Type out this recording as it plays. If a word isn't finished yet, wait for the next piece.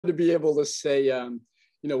to be able to say,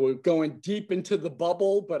 we're going deep into the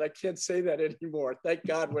bubble, but I can't say that anymore. Thank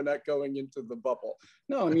God we're not going into the bubble.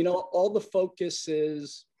 No, I mean, all the focus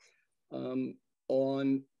is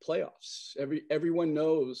on playoffs. Everyone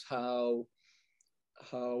knows how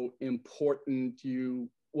important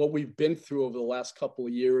what we've been through over the last couple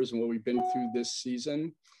of years and what we've been through this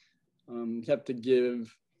season. You have to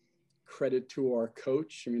give credit to our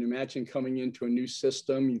coach. I mean, imagine coming into a new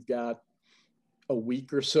system. You've got a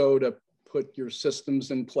week or so to put your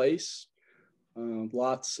systems in place.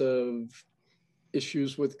 Lots of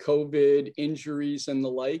issues with COVID, injuries and the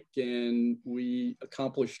like, and we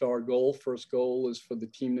accomplished our goal. First goal is for the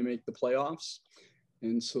team to make the playoffs.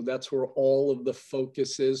 And so that's where all of the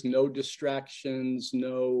focus is. No distractions,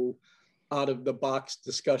 no out of the box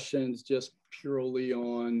discussions, just purely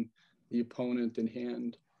on the opponent in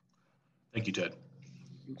hand. Thank you, Ted.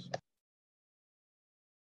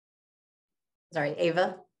 Sorry,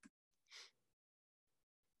 Ava.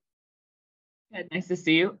 Ted, nice to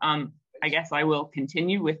see you. I guess I will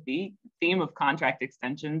continue with the theme of contract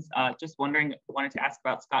extensions. Just wanted to ask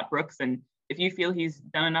about Scott Brooks and if you feel he's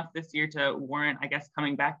done enough this year to warrant, I guess,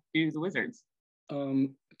 coming back to the Wizards.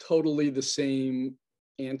 Totally the same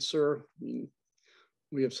answer. I mean,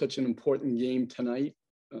 we have such an important game tonight.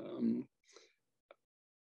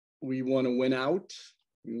 We want to win out.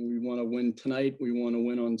 We want to win tonight. We want to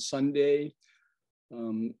win on Sunday.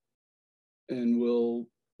 And we'll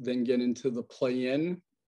then get into the play-in,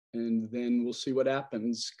 and then we'll see what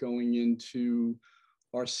happens going into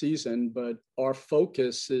our season. But our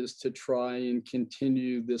focus is to try and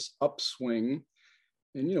continue this upswing.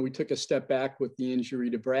 And, we took a step back with the injury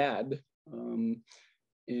to Brad.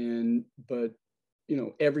 But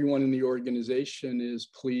everyone in the organization is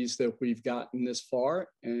pleased that we've gotten this far,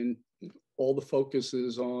 and all the focus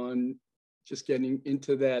is on just getting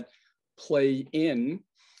into that play-in.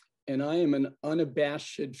 And I am an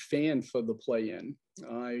unabashed fan for the play-in.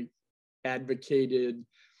 I advocated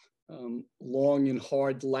long and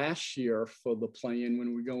hard last year for the play-in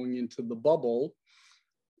when we're going into the bubble.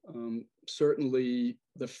 Certainly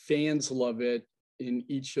the fans love it in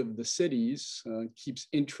each of the cities, keeps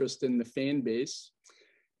interest in the fan base.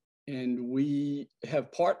 And we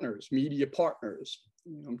have partners, media partners.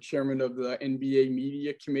 I'm chairman of the NBA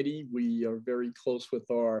Media Committee. We are very close with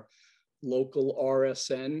our local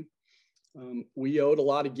RSN. We owed a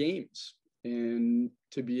lot of games, and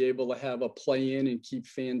to be able to have a play-in and keep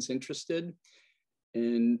fans interested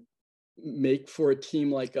and make for a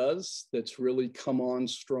team like us that's really come on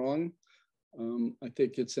strong, I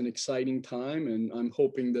think it's an exciting time, and I'm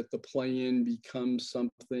hoping that the play-in becomes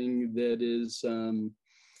something that is an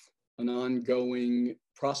ongoing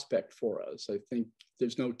prospect for us. I think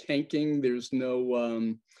there's no tanking. There's no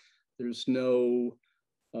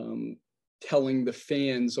telling the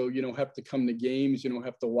fans, oh, you don't have to come to games. You don't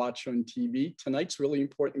have to watch on TV. Tonight's a really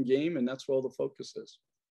important game, and that's where all the focus is.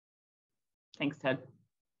 Thanks, Ted.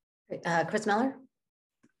 Chris Miller.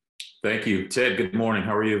 Thank you. Ted, good morning.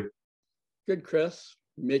 How are you? Good, Chris.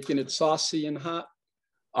 Making it saucy and hot.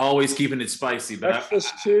 Always keeping it spicy. But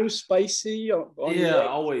breakfast too, spicy? Yeah,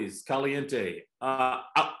 always. Caliente.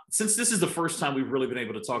 Since this is the first time we've really been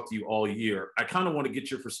able to talk to you all year, I kind of want to get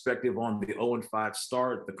your perspective on the 0-5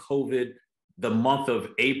 start, the COVID, the month of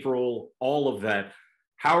April, all of that.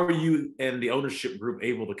 How are you and the ownership group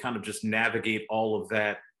able to kind of just navigate all of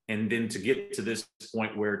that and then to get to this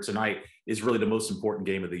point where tonight is really the most important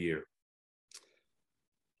game of the year?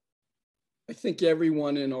 I think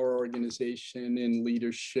everyone in our organization in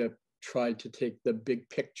leadership tried to take the big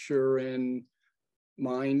picture in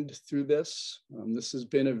mind through this. This has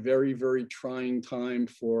been a very, very trying time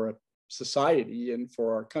for society and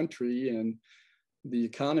for our country and the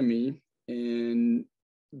economy. And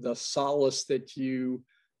the solace that you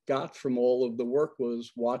got from all of the work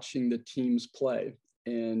was watching the teams play.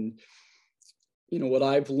 And what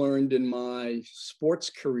I've learned in my sports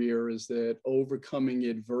career is that overcoming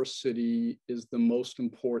adversity is the most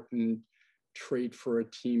important trait for a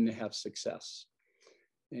team to have success.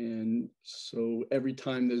 And so every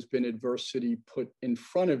time there's been adversity put in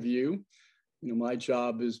front of you, my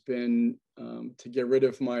job has been to get rid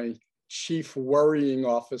of my chief worrying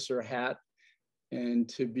officer hat and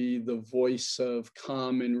to be the voice of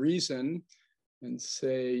calm and reason and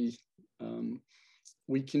say,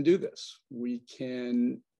 we can do this. We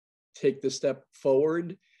can take the step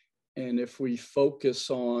forward. And if we focus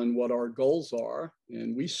on what our goals are,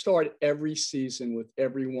 and we start every season with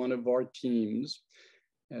every one of our teams,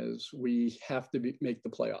 as we have to make the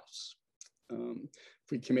playoffs.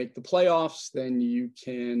 If we can make the playoffs, then you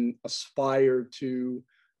can aspire to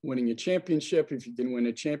winning a championship. If you can win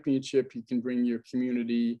a championship, you can bring your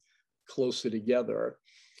community closer together.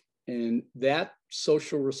 And that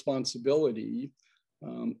social responsibility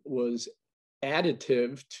was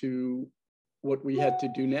additive to what we had to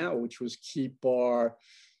do now, which was keep our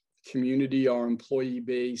community, our employee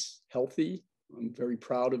base healthy. I'm very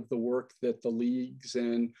proud of the work that the leagues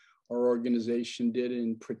and our organization did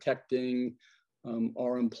in protecting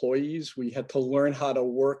our employees. We had to learn how to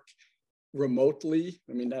work remotely.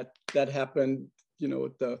 I mean, that happened,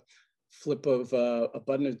 at the flip of a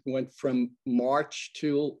button. It went from March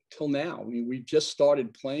till now. I mean, we just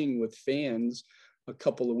started playing with fans a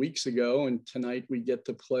couple of weeks ago, and tonight we get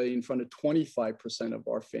to play in front of 25% of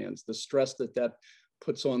our fans. The stress that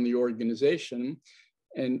puts on the organization,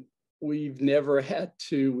 and we've never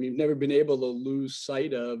been able to lose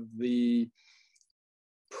sight of the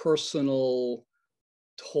personal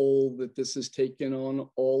toll that this has taken on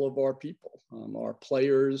all of our people, our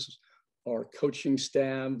players, our coaching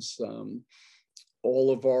staffs,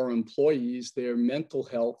 all of our employees. Their mental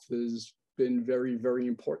health has been very, very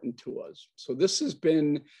important to us. So this has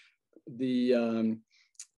been the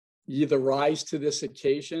either rise to this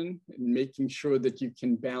occasion and making sure that you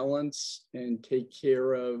can balance and take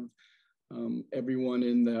care of everyone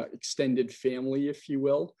in the extended family, if you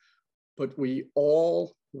will. But we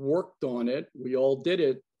all worked on it. We all did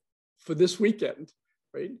it for this weekend,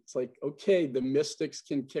 right? It's like, okay, the Mystics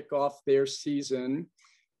can kick off their season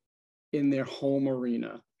in their home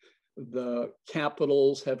arena. The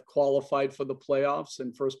Capitals have qualified for the playoffs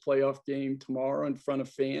and first playoff game tomorrow in front of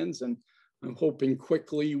fans. And I'm hoping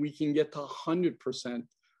quickly we can get to 100%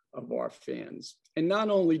 of our fans. And not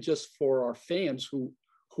only just for our fans who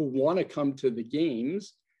want to come to the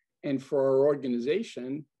games and for our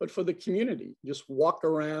organization, but for the community. Just walk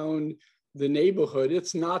around the neighborhood.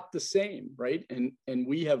 It's not the same, right? And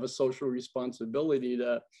we have a social responsibility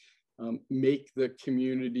to make the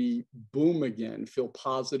community boom again, feel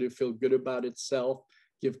positive, feel good about itself,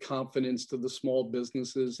 give confidence to the small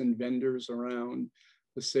businesses and vendors around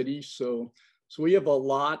the city. So we have a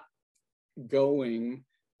lot going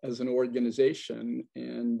as an organization.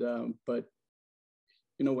 And but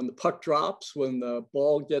when the puck drops, when the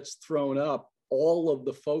ball gets thrown up, all of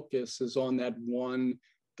the focus is on that one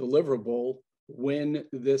deliverable: win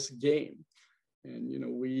this game. And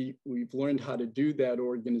we've learned how to do that.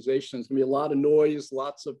 Organization. There's gonna be a lot of noise,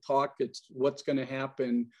 lots of talk. It's what's going to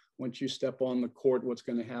happen once you step on the court, what's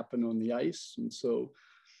going to happen on the ice. And so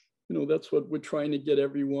that's what we're trying to get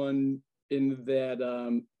everyone in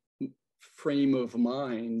that frame of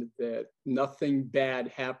mind, that nothing bad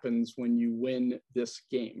happens when you win this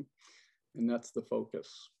game. And that's the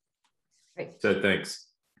focus. Great. So thanks.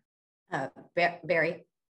 Barry.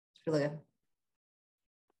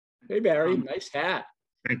 Hey, Barry, nice hat.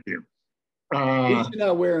 Thank you. You're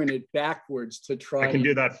not wearing it backwards to try. I can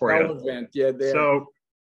do that for you. Yeah, there. So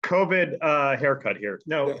COVID haircut here.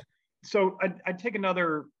 No, yeah. So I'd take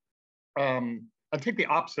another, I'd take the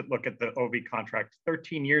opposite look at the OV contract.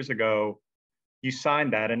 13 years ago, you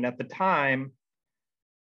signed that. And at the time,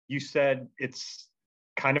 you said it's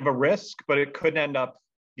kind of a risk, but it could end up,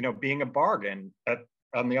 being a bargain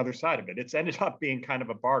on the other side of it. It's ended up being kind of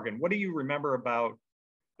a bargain. What do you remember about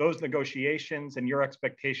those negotiations and your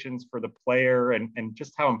expectations for the player and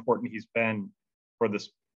just how important he's been for this,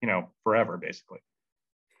 forever, basically?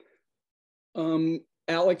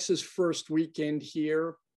 Alex's first weekend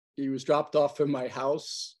here, he was dropped off in my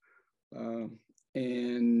house.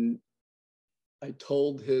 And I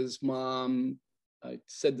told his mom, I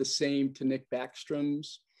said the same to Nick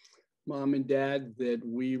Backstrom's mom and dad, that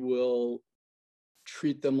we will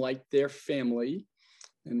treat them like their family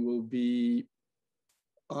and we'll be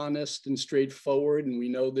honest and straightforward. And we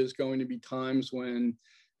know there's going to be times when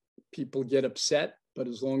people get upset, but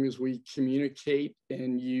as long as we communicate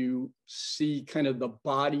and you see kind of the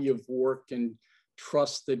body of work and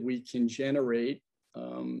trust that we can generate,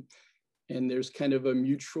 and there's kind of a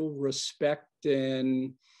mutual respect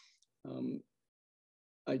and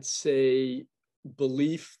I'd say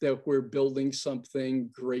belief that we're building something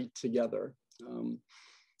great together. I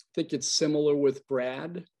think it's similar with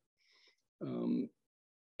Brad.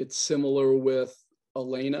 It's similar with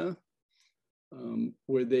Elena,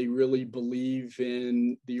 where they really believe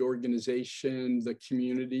in the organization, the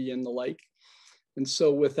community, and the like. And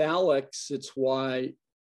so with Alex, it's why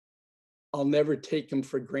I'll never take him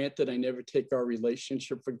for granted. I never take our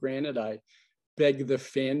relationship for granted. I beg the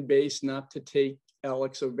fan base not to take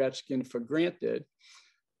Alex Ovechkin for granted,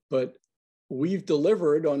 but we've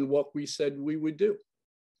delivered on what we said we would do.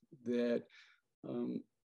 That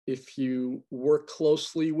if you work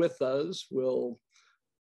closely with us, we'll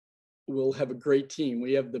we'll have a great team.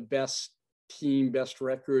 We have the best team, best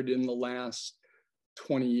record in the last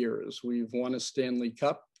 20 years. We've won a Stanley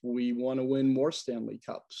Cup. We want to win more Stanley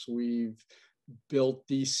Cups. We've built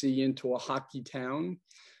DC into a hockey town.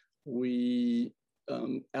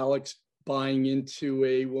 Alex buying into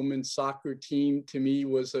a women's soccer team, to me,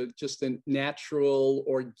 was just a natural,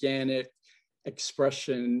 organic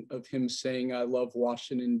expression of him saying, I love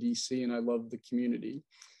Washington, DC, and I love the community.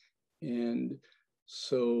 And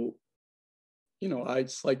so,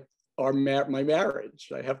 it's like my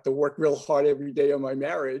marriage. I have to work real hard every day on my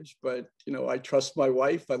marriage, but, I trust my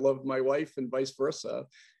wife, I love my wife, and vice versa.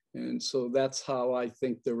 And so that's how I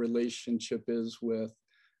think the relationship is with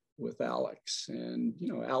Alex. And,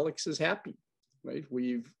 Alex is happy, right?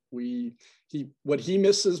 What he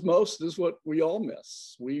misses most is what we all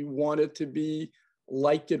miss. We want it to be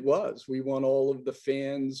like it was. We want all of the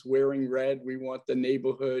fans wearing red. We want the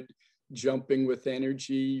neighborhood jumping with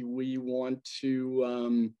energy. We want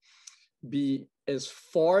to be as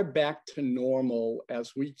far back to normal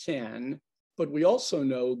as we can, but we also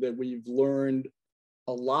know that we've learned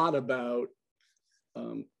a lot about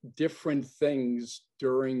different things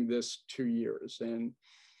during this 2 years. And,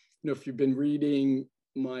 if you've been reading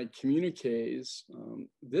my communiques,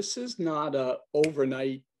 this is not an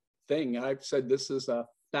overnight thing. I've said this is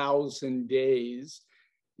 1,000 days.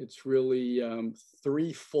 It's really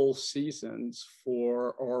 3 full seasons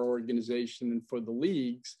for our organization and for the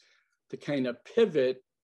leagues to kind of pivot.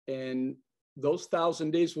 And those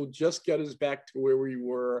 1,000 days will just get us back to where we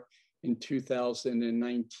were in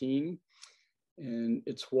 2019. And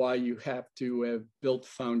it's why you have to have built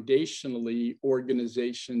foundationally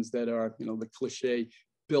organizations that are, the cliche,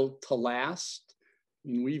 built to last. I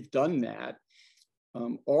mean, we've done that.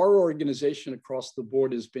 Our organization across the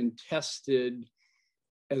board has been tested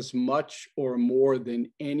as much or more than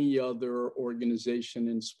any other organization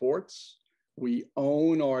in sports. We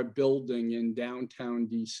own our building in downtown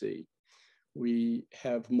DC. We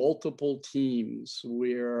have multiple teams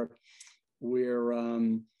where we're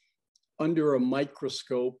under a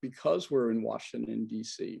microscope because we're in Washington,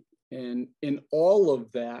 DC. And in all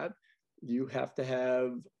of that, you have to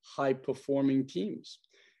have high performing teams.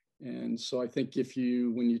 And so I think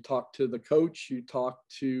when you talk to the coach, you talk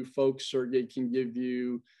to folks, Sergey can give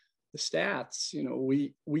you the stats.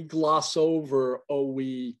 We gloss over,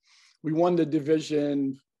 we won the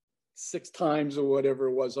division 6 times or whatever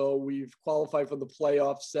it was. We've qualified for the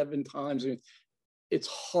playoffs 7 times. It's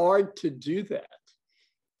hard to do that,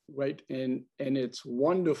 right? And it's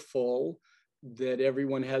wonderful that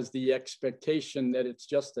everyone has the expectation that it's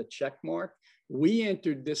just a check mark. We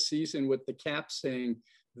entered this season with the Caps saying,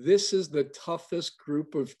 this is the toughest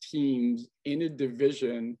group of teams in a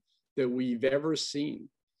division that we've ever seen.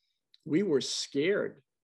 We were scared.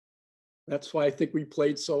 That's why I think we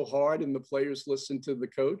played so hard and the players listened to the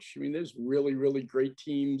coach. I mean, there's really, really great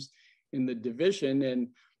teams in the division. And,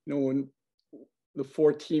 when the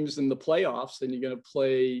 4 teams in the playoffs and you're going to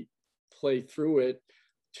play through it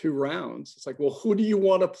 2 rounds, it's like, well, who do you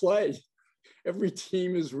want to play? Every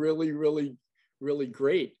team is really, really, really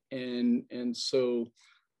great. And so,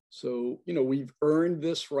 we've earned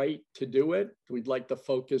this right to do it. We'd like the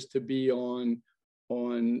focus to be on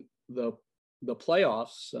the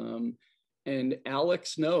playoffs. And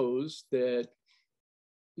Alex knows that,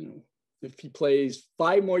 if he plays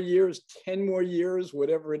 5 more years, 10 more years,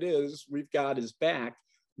 whatever it is, we've got his back.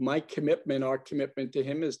 Our commitment to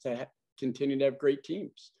him is to continue to have great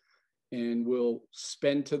teams. And we'll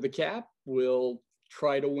spend to the cap. We'll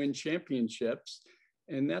try to win championships.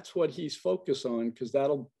 And that's what he's focused on, because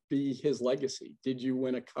that'll be his legacy. Did you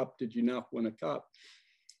win a cup? Did you not win a cup?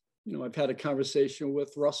 I've had a conversation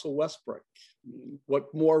with Russell Westbrook.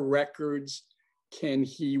 What more records can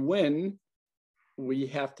he win? We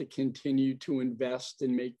have to continue to invest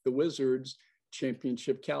and make the Wizards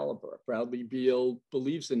championship caliber. Bradley Beal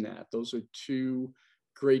believes in that. Those are 2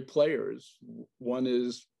 great players. One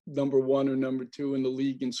is number 1 or number 2 in the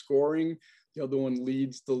league in scoring. The other one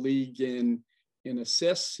leads the league in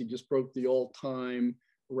assists. He just broke the all-time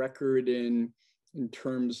record in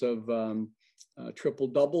terms of triple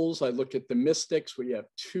doubles. I look at the Mystics. We have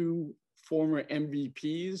 2 former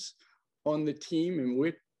MVPs on the team, and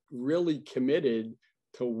we're really committed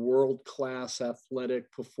to world-class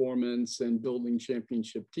athletic performance and building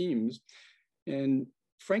championship teams. And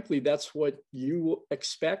frankly, that's what you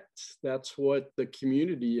expect. That's what the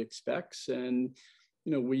community expects. And,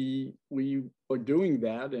 we are doing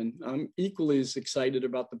that. And I'm equally as excited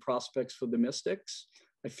about the prospects for the Mystics.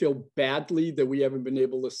 I feel badly that we haven't been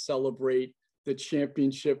able to celebrate the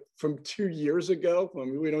championship from 2 years ago. I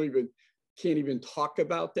mean, we can't even talk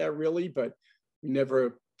about that really, but we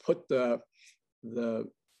never put the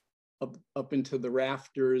up into the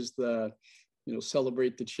rafters,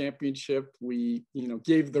 celebrate the championship. We,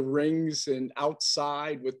 gave the rings and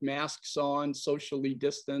outside with masks on, socially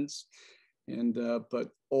distanced. And, but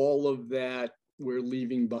all of that we're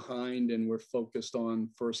leaving behind, and we're focused on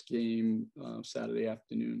first game Saturday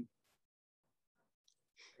afternoon.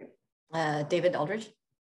 David Aldridge.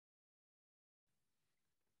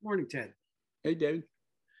 Morning, Ted. Hey, David.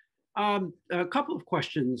 A couple of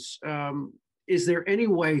questions. Is there any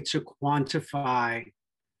way to quantify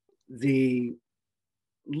the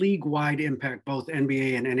league-wide impact, both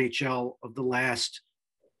NBA and NHL, of the last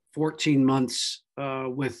 14 months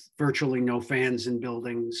with virtually no fans in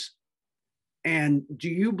buildings? And do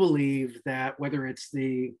you believe that whether it's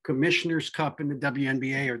the Commissioner's Cup in the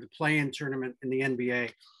WNBA or the play-in tournament in the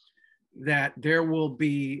NBA, that there will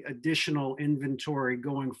be additional inventory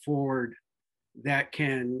going forward that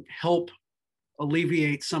can help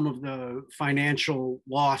alleviate some of the financial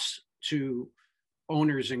loss to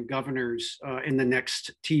owners and governors in the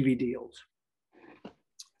next TV deals?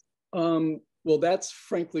 Well, that's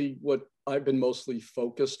frankly what I've been mostly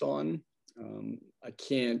focused on. I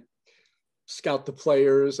can't scout the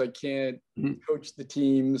players. I can't coach the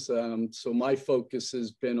teams. So my focus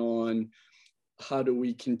has been on how do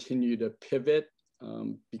we continue to pivot,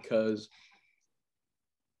 because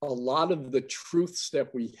a lot of the truths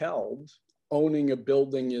that we held, owning a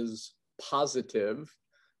building is positive.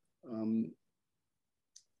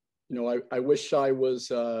 I wish I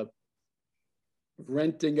was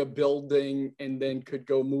renting a building and then could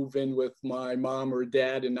go move in with my mom or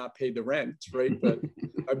dad and not pay the rent, right? But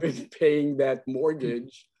I've been paying that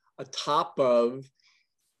mortgage atop of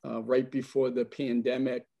right before the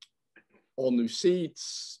pandemic, all new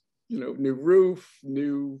seats, new roof,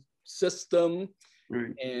 new system.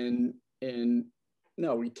 Right. And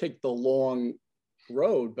no, we take the long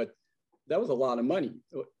road, but that was a lot of money.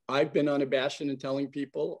 I've been unabashed in telling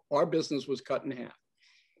people our business was cut in half.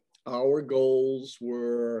 Our goals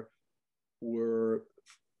were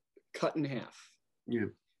cut in half. Yeah.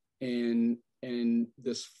 And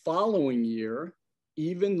this following year,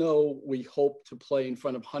 even though we hope to play in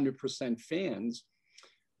front of 100% fans,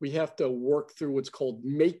 we have to work through what's called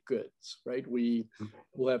make goods, right? We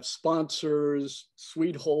will have sponsors,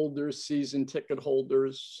 suite holders, season ticket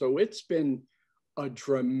holders. So it's been a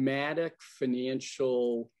dramatic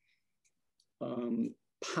financial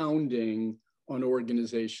pounding on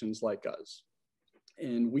organizations like us.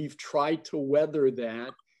 And we've tried to weather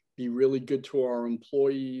that, be really good to our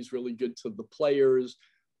employees, really good to the players,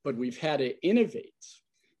 but we've had to innovate.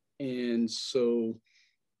 And so,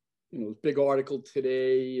 big article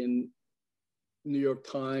today in New York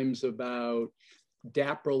Times about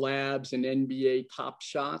Dapper Labs and NBA Top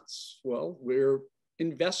Shots. Well, we're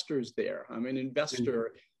investors there. I'm an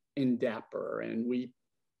investor in Dapper, and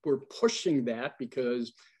we're pushing that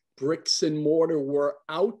because bricks and mortar were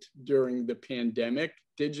out during the pandemic.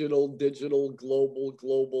 Digital,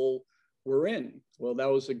 global, we're in. Well, that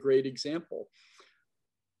was a great example.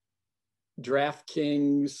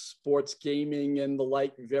 DraftKings, sports gaming, and the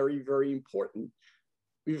like, very, very important.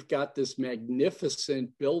 We've got this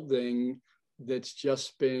magnificent building that's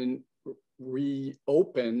just been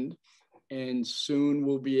reopened, and soon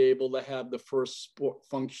we'll be able to have the first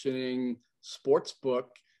functioning sports book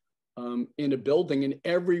in a building, and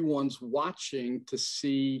everyone's watching to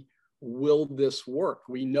see, will this work?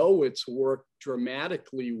 We know it's worked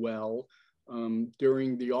dramatically well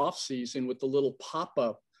during the off season with the little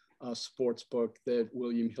pop-up sports book that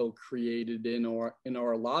William Hill created in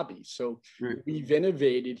our lobby. So we've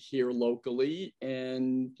innovated here locally,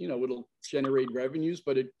 and it'll generate revenues,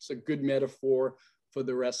 but it's a good metaphor for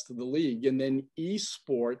the rest of the league. And then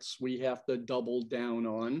esports, we have to double down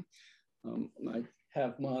on. I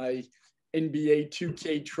have my NBA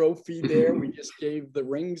 2K trophy there. We just gave the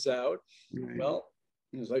rings out. Right. Well,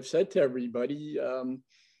 as I've said to everybody,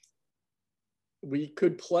 we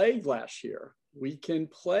could play last year. We can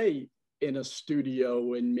play in a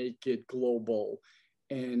studio and make it global,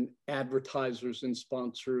 and advertisers and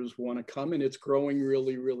sponsors want to come, and it's growing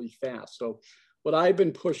really, really fast. So what I've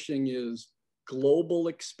been pushing is global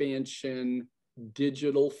expansion,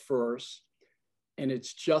 digital first, and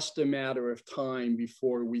it's just a matter of time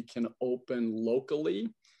before we can open locally.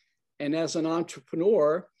 And as an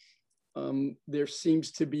entrepreneur, there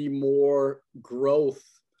seems to be more growth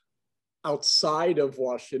outside of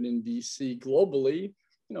Washington, D.C. globally.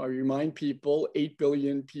 I remind people, 8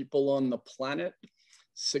 billion people on the planet,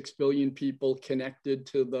 6 billion people connected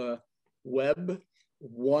to the web,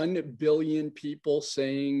 1 billion people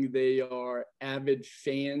saying they are avid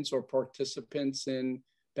fans or participants in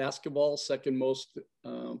basketball, second most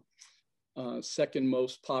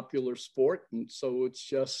popular sport. And so it's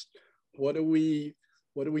just, what are we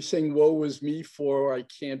saying woe is me for? I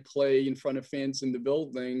can't play in front of fans in the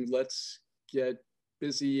building. Let's get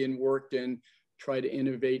busy and work and try to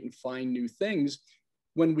innovate and find new things.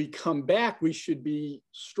 When we come back, we should be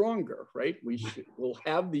stronger, right? We'll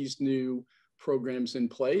have these new programs in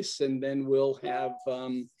place, and then we'll have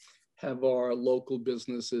our local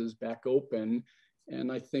businesses back open.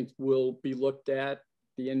 And I think we'll be looked at,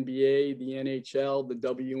 the NBA, the NHL, the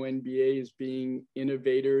WNBA, as being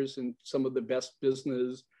innovators and some of the best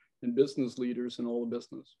business leaders in all of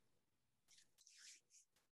business.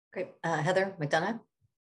 Great. Heather McDonough.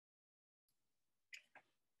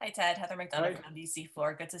 Hi, Ted. Heather McDonough from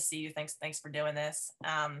NBC4. Good to see you. Thanks for doing this.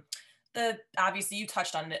 Obviously, you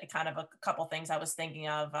touched on kind of a couple things I was thinking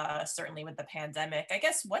of, certainly with the pandemic. I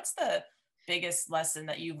guess, what's the biggest lesson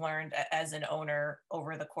that you've learned as an owner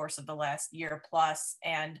over the course of the last year plus?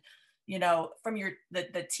 And, you know, from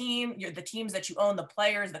the teams that you own, the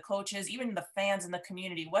players, the coaches, even the fans in the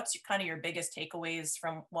community, what's kind of your biggest takeaways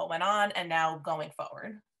from what went on and now going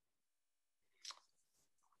forward?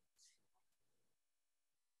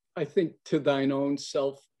 I think to thine own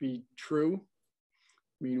self be true.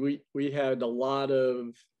 I mean, we had a lot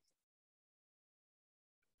of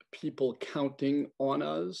people counting on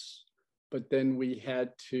us, but then we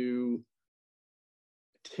had to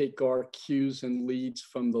take our cues and leads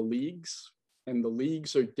from the leagues, and the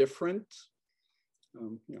leagues are different.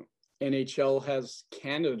 You know, NHL has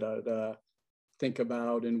Canada to think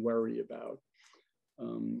about and worry about.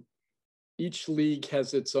 Each league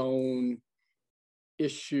has its own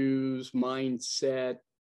issues, mindset,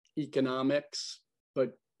 economics,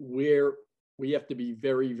 but we have to be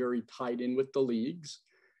very, very tied in with the leagues.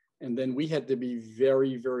 And then we had to be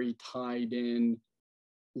very, very tied in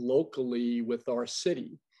locally with our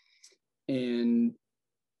city. And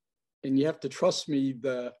you have to trust me,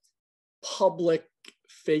 the public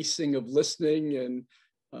facing of listening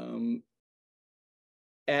and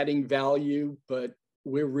adding value, but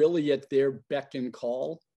we're really at their beck and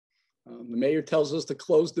call. The mayor tells us to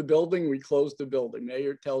close the building, we close the building.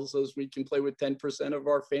 Mayor tells us we can play with 10% of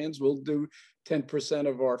our fans, we'll do 10%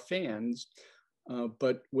 of our fans.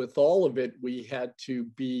 But with all of it, we had to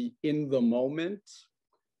be in the moment,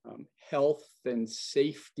 health and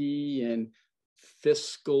safety and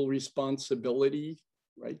fiscal responsibility,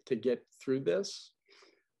 right, to get through this.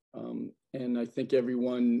 And I think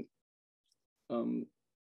everyone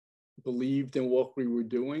believed in what we were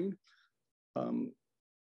doing.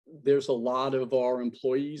 There's a lot of our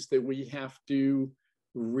employees that we have to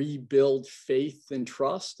rebuild faith and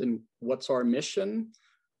trust and what's our mission.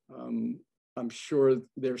 I'm sure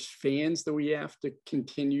there's fans that we have to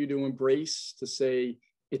continue to embrace, to say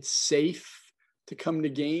it's safe to come to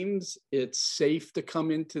games, it's safe to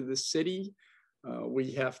come into the city.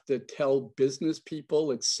 We have to tell business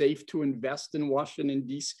people it's safe to invest in Washington,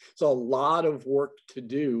 D.C. It's a lot of work to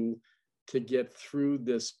do to get through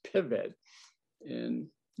this pivot. And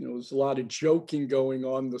you know, there's a lot of joking going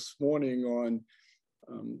on this morning on,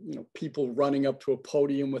 you know, people running up to a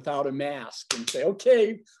podium without a mask and say,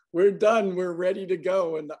 okay, we're done, we're ready to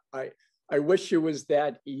go. And I wish it was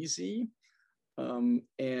that easy.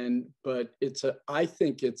 But I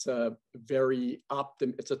think it's a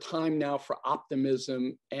it's a time now for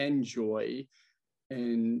optimism and joy.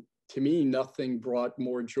 And to me, nothing brought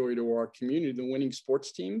more joy to our community than winning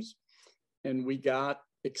sports teams. And we got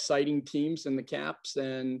exciting teams in the Caps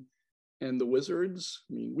and the Wizards.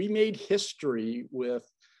 I mean, we made history with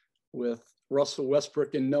Russell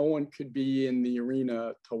Westbrook, and no one could be in the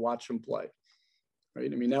arena to watch him play,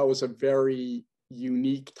 right? I mean, that was a very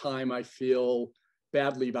unique time. I feel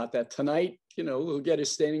badly about that. Tonight, you know, we'll get a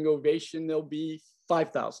standing ovation. There'll be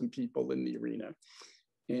 5,000 people in the arena.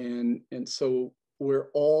 And so we're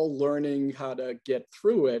all learning how to get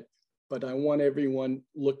through it. But I want everyone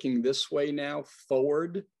looking this way now,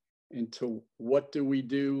 forward, into what do we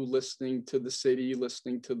do, listening to the city,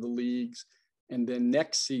 listening to the leagues. And then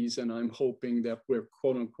next season, I'm hoping that we're,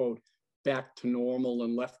 quote unquote, back to normal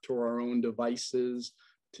and left to our own devices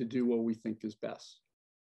to do what we think is best.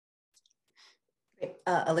 Great.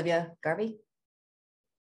 Olivia Garvey.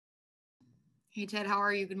 Hey, Ted, how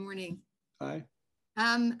are you? Good morning. Hi.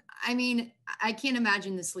 I mean, I can't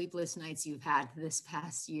imagine the sleepless nights you've had this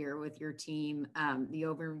past year with your team, the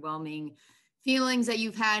overwhelming feelings that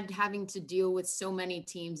you've had having to deal with so many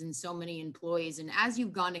teams and so many employees. And as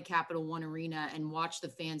you've gone to Capital One Arena and watched the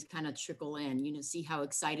fans kind of trickle in, you know, see how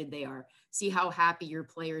excited they are, see how happy your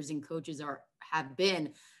players and coaches have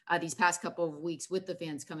been these past couple of weeks with the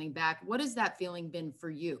fans coming back. What has that feeling been for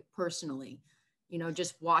you personally? you know,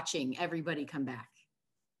 just watching everybody come back?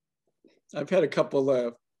 I've had a couple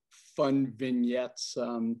of fun vignettes.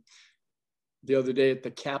 The other day at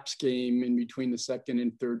the Caps game, in between the second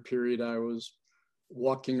and third period, I was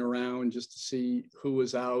walking around just to see who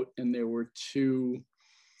was out, and there were two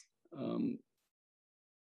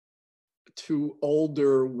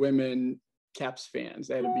older women Caps fans.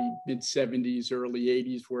 They had to be mid-70s, early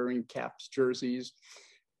 80s, wearing Caps jerseys,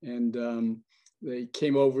 and they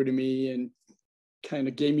came over to me and kind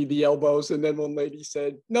of gave me the elbows, and then one lady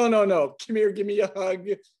said, no, come here, give me a hug.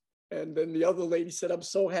 And then the other lady said, I'm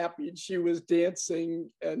so happy. And she was dancing,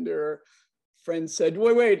 and her friend said,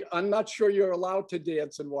 wait, I'm not sure you're allowed to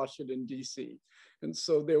dance in Washington, D.C. And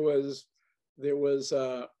so there was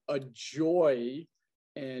a joy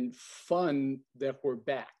and fun that we're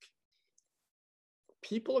back.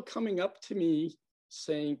 People are coming up to me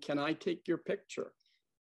saying, can I take your picture?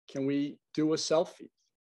 Can we do a selfie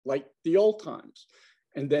like the old times?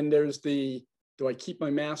 And then there's do I keep my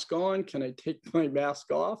mask on? Can I take my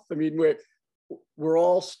mask off? I mean, we're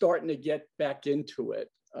all starting to get back into it.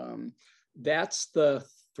 That's the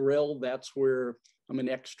thrill. That's where I'm an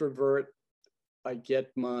extrovert. I get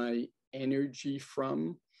my energy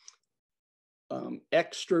from.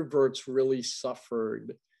 Extroverts really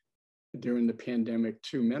suffered during the pandemic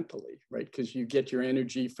too, mentally, right? Because you get your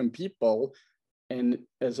energy from people, and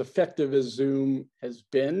as effective as Zoom has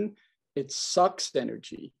been, it sucks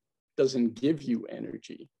energy, doesn't give you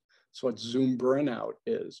energy. So what Zoom burnout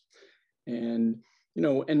is. And, you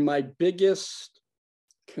know, and my biggest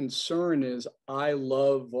concern is I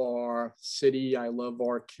love our city, I love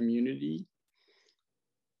our community.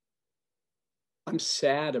 I'm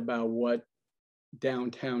sad about what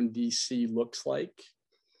downtown DC looks like.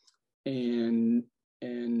 And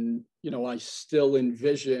you know, I still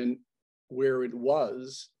envision where it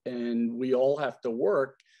was, and we all have to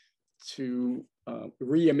work to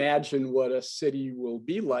reimagine what a city will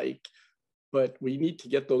be like, but we need to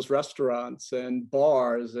get those restaurants and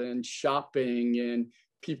bars and shopping and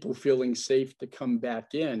people feeling safe to come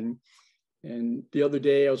back in. And the other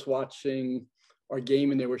day I was watching our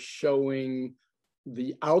game, and they were showing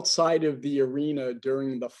the outside of the arena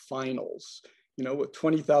during the finals, you know, with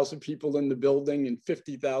 20,000 people in the building and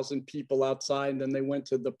 50,000 people outside. And then they went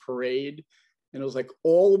to the parade, and it was like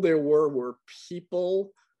all there were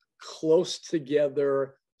people close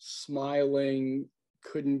together, smiling,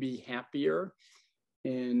 couldn't be happier.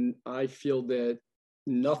 And I feel that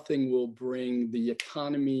nothing will bring the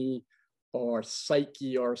economy, our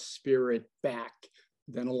psyche, our spirit back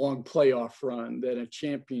than a long playoff run, than a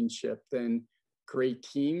championship, than great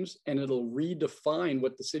teams. And it'll redefine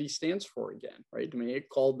what the city stands for again, right? I mean, it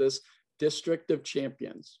called this District of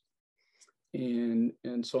Champions. And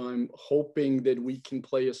so I'm hoping that we can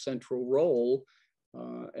play a central role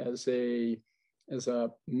as a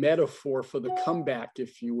metaphor for the comeback,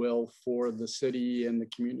 if you will, for the city and the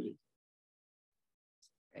community.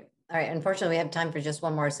 Great. All right, unfortunately, we have time for just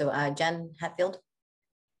one more. So Jen Hatfield.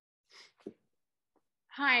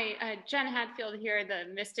 Hi, Jen Hadfield here,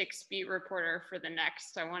 the Mystics beat reporter for the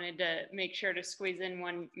Next. I wanted to make sure to squeeze in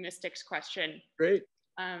one Mystics question. Great.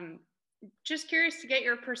 Just curious to get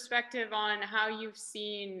your perspective on how you've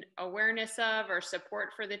seen awareness of or support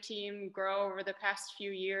for the team grow over the past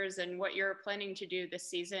few years, and what you're planning to do this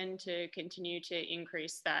season to continue to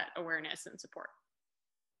increase that awareness and support.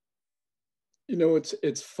 You know,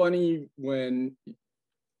 it's funny when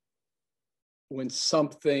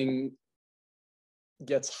something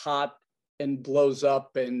gets hot and blows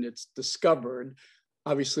up and it's discovered.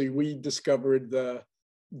 Obviously, we discovered the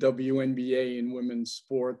WNBA in women's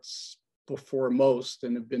sports before most,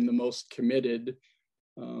 and have been the most committed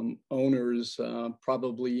owners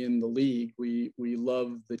probably in the league. We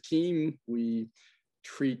love the team. We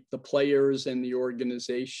treat the players and the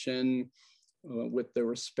organization with the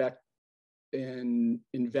respect and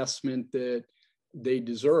investment that they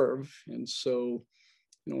deserve. And so,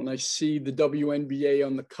 you know, when I see the WNBA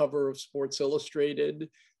on the cover of Sports Illustrated,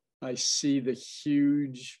 I see the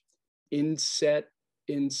huge inset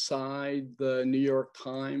inside the New York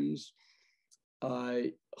Times.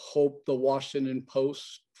 I hope the Washington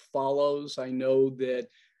Post follows. I know that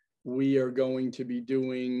we are going to be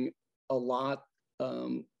doing a lot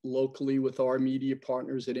locally with our media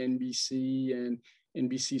partners at NBC and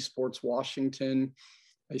NBC Sports Washington.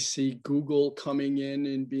 I see Google coming in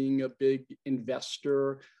and being a big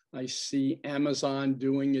investor. I see Amazon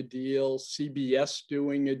doing a deal, CBS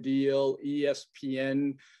doing a deal,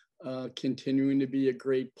 ESPN continuing to be a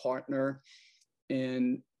great partner.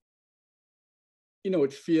 And, you know,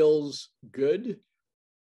 it feels good,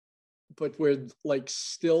 but we're like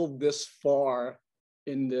still this far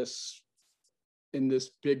in this in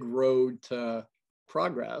this big road to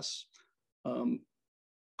progress.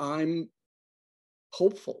 I'm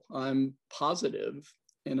hopeful, I'm positive,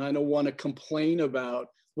 and I don't want to complain about,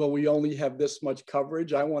 well, we only have this much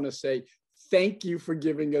coverage. I want to say, thank you for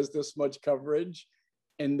giving us this much coverage,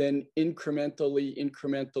 and then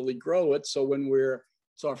incrementally grow it. So when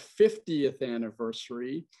it's our 50th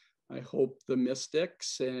anniversary, I hope the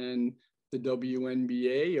Mystics and the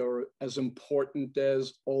WNBA are as important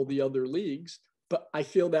as all the other leagues. But I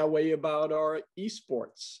feel that way about our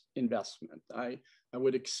esports investment. I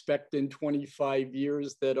would expect in 25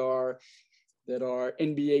 years that our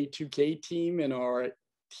NBA 2K team and our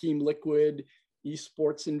Team Liquid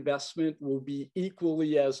esports investment will be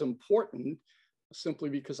equally as important, simply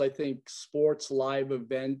because I think sports live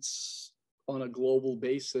events on a global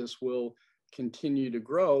basis will continue to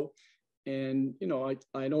grow. And, you know,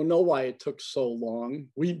 I don't know why it took so long.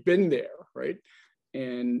 We've been there, right?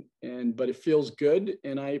 But it feels good.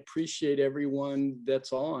 And I appreciate everyone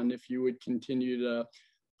that's on. If you would continue to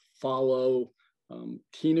follow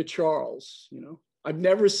Tina Charles, you know, I've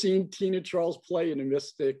never seen Tina Charles play in a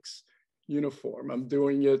Mystics uniform. I'm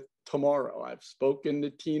doing it tomorrow. I've spoken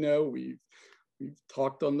to Tina. We've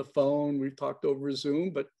talked on the phone. We've talked over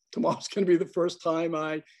Zoom, but tomorrow's going to be the first time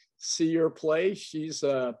I see her play. She's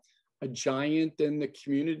a giant in the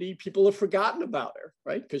community. People have forgotten about her,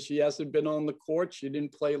 right? Because she hasn't been on the court. She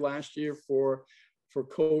didn't play last year for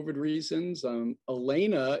COVID reasons.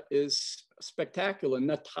 Elena is spectacular.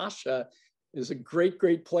 Natasha is a great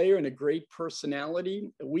player and a great personality.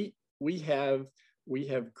 We have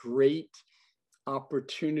great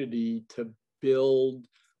opportunity to build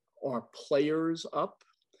our players up,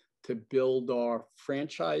 to build our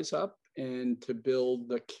franchise up, and to build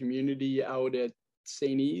the community out at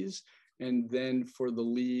St. E's, and then for the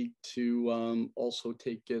league to also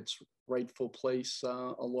take its rightful place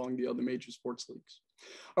along the other major sports leagues.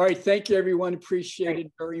 All right, thank you everyone, appreciate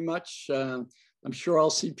it very much. I'm sure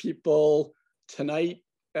I'll see people tonight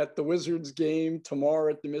at the Wizards game,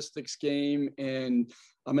 tomorrow at the Mystics game, and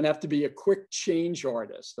I'm gonna have to be a quick change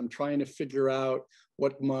artist. I'm trying to figure out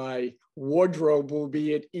what my wardrobe will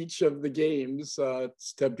be at each of the games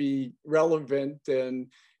to be relevant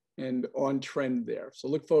and on trend there. So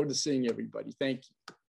look forward to seeing everybody. Thank you.